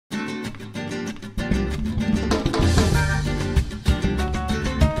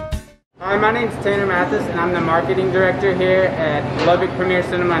Hi, my name's Tanner Mathis, and I'm the marketing director here at Lubbock Premier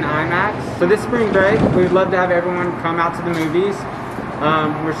Cinema and IMAX. So this spring break, we'd love to have everyone come out to the movies.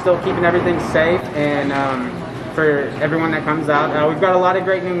 We're still keeping everything safe, and for everyone that comes out. We've got a lot of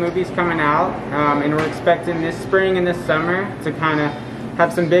great new movies coming out, and we're expecting this spring and this summer to kind of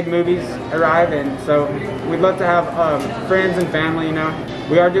have some big movies arrive, and so we'd love to have friends and family, you know.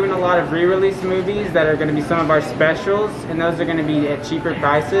 We are doing a lot of re-release movies that are going to be some of our specials, and those are going to be at cheaper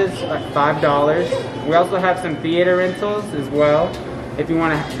prices, like $5. We also have some theater rentals as well, if you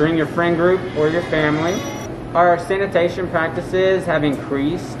want to bring your friend group or your family. Our sanitation practices have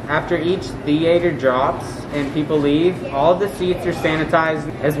increased. After each theater drops and people leave, all of the seats are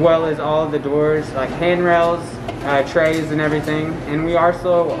sanitized, as well as all of the doors, like handrails, trays and everything. And we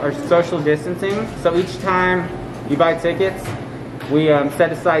also are social distancing, so each time you buy tickets, we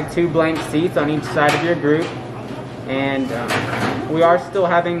set aside 2 blank seats on each side of your group. And we are still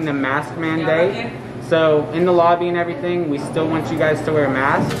having the mask mandate. So in the lobby and everything, we still want you guys to wear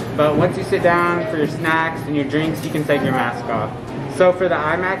masks, but once you sit down for your snacks and your drinks, you can take your mask off. So for the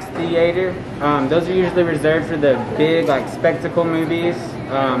IMAX theater, those are usually reserved for the big like spectacle movies,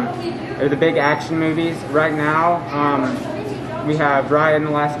 or the big action movies. Right now, we have Raya and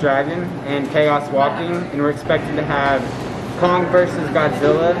the Last Dragon and Chaos Walking, and we're expected to have Kong vs.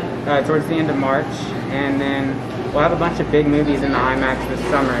 Godzilla towards the end of March, and then we'll have a bunch of big movies in the IMAX this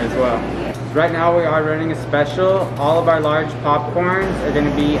summer as well. Right now we are running a special. All of our large popcorns are going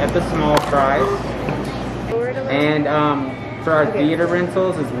to be at the small price. And for our theater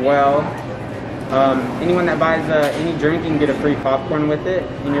rentals as well, anyone that buys any drink can get a free popcorn with it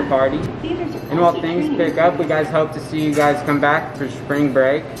in your party. And while things pick up, we guys hope to see you guys come back for spring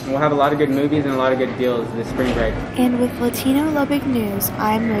break. And we'll have a lot of good movies and a lot of good deals this spring break. And with Latino Lubbock News,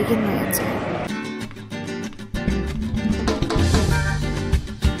 I'm Megan Lancer.